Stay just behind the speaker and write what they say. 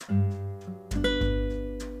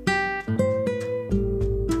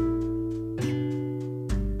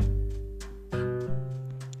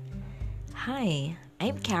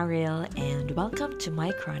Ariel, and welcome to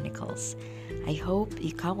my chronicles. I hope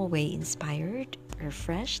you come away inspired,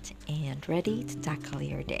 refreshed, and ready to tackle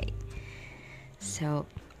your day. So,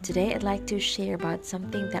 today I'd like to share about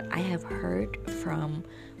something that I have heard from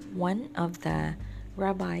one of the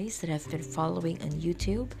rabbis that I've been following on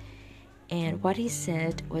YouTube. And what he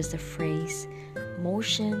said was the phrase,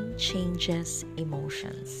 motion changes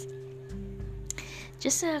emotions.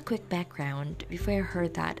 Just a quick background, before I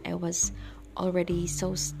heard that, I was already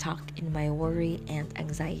so stuck in my worry and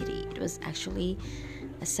anxiety. It was actually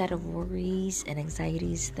a set of worries and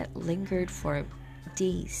anxieties that lingered for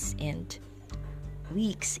days and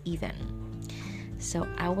weeks even. So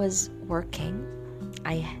I was working.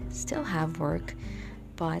 I still have work,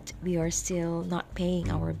 but we are still not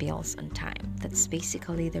paying our bills on time. That's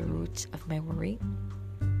basically the root of my worry,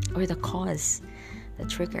 or the cause, the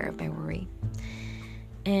trigger of my worry.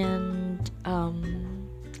 And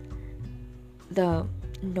the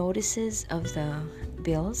notices of the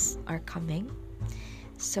bills are coming.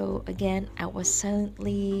 So again, I was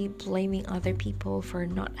silently blaming other people for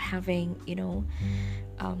not having,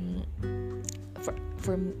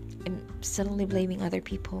 suddenly blaming other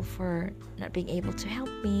people for not being able to help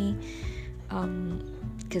me,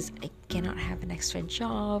 because I cannot have an extra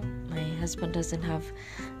job. My husband doesn't have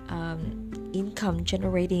income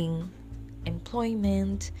generating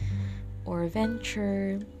employment or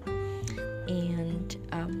venture, and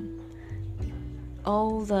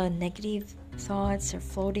all the negative thoughts are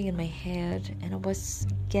floating in my head, and I was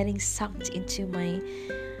getting sucked into my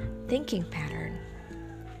thinking pattern.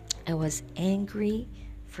 I was angry,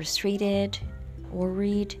 frustrated,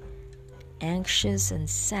 worried, anxious, and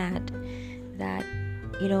sad that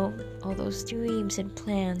all those dreams and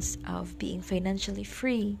plans of being financially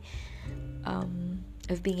free,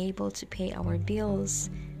 of being able to pay our bills,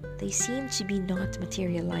 they seem to be not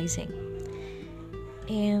materializing.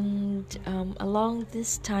 And along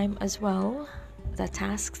this time as well, the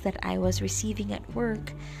tasks that I was receiving at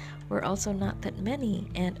work were also not that many,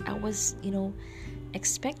 and I was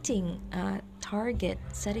expecting a target,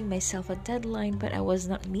 setting myself a deadline, but I was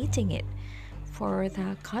not meeting it for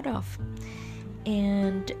the cutoff.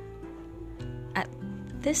 And at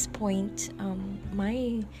this point,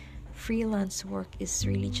 my freelance work is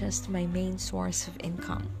really just my main source of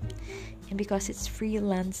income. And because it's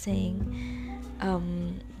freelancing,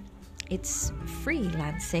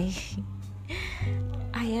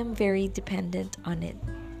 I am very dependent on it,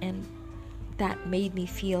 and that made me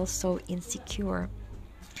feel so insecure.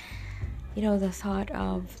 The thought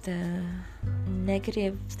of the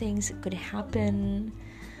negative things that could happen,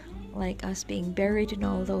 like us being buried in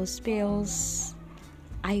all those bills,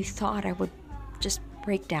 I thought I would just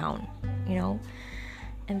break down,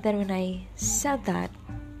 And then when I said that,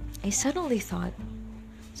 I suddenly thought,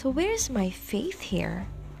 so where's my faith here?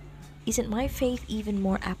 Isn't my faith even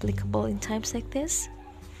more applicable in times like this?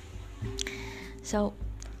 So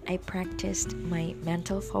I practiced my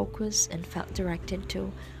mental focus and felt directed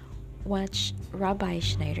to watch Rabbi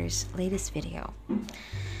Schneider's latest video.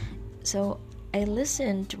 So I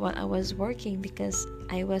listened while I was working because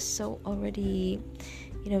I was so already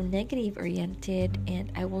negative oriented,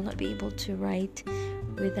 and I will not be able to write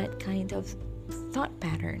with that kind of thought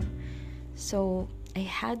pattern. So I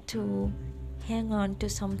had to hang on to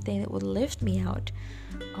something that would lift me out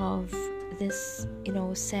of this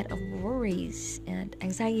set of worries and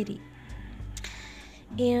anxiety.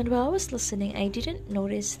 And while I was listening, I didn't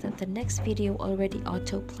notice that the next video already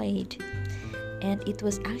auto-played, and it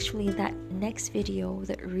was actually that next video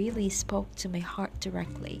that really spoke to my heart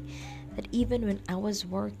directly. That even when I was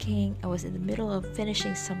working, I was in the middle of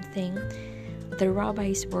finishing something, the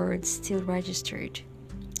rabbi's words still registered.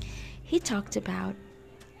 He talked about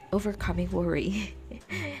overcoming worry.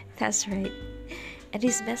 That's right. And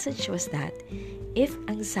his message was that if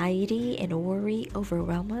anxiety and worry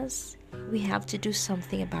overwhelm us, we have to do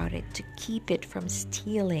something about it to keep it from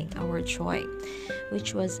stealing our joy,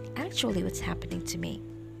 which was actually what's happening to me.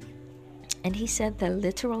 And he said the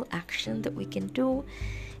literal action that we can do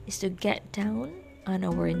is to get down on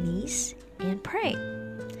our knees and pray.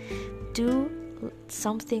 Do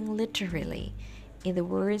something literally in the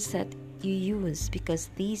words that you use, because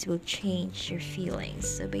these will change your feelings.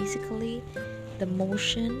 So basically, the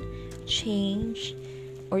motion changes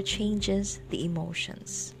the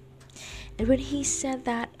emotions. And when he said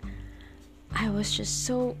that, I was just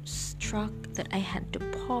so struck that I had to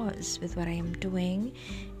pause with what I am doing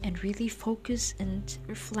and really focus and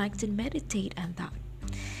reflect and meditate on that.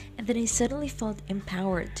 And then I suddenly felt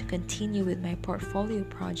empowered to continue with my portfolio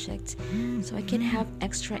project so I can have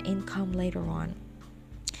extra income later on.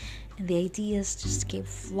 and the ideas just came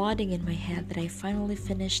flooding in my head that I finally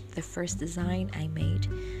finished the first design I made.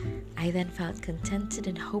 I then felt contented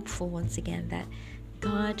and hopeful once again that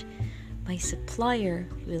God, my supplier,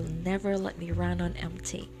 will never let me run on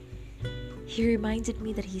empty. He reminded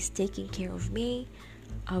me that He's taking care of me,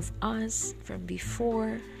 of us, from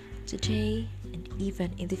before, today, and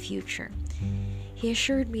even in the future. He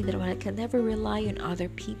assured me that I can never rely on other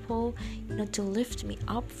people, to lift me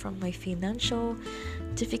up from my financial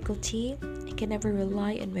difficulty. I can never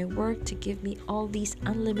rely on my work to give me all these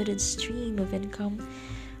unlimited stream of income,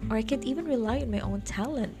 or I can't even rely on my own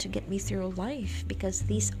talent to get me through life, because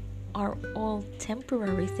these are all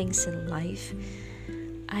temporary things in life.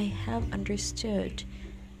 I have understood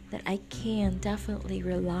that I can definitely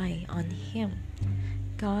rely on Him,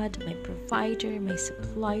 God, my provider, my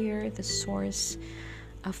supplier, the source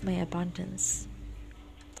of my abundance.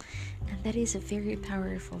 And that is a very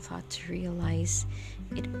powerful thought to realize.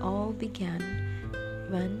 It all began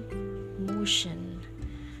when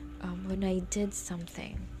when I did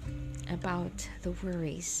something about the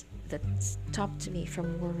worries that stopped me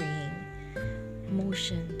from worrying.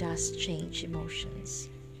 Motion does change emotions.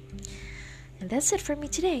 And that's it for me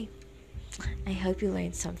today. I hope you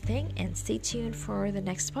learned something, and stay tuned for the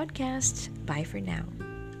next podcast. Bye for now.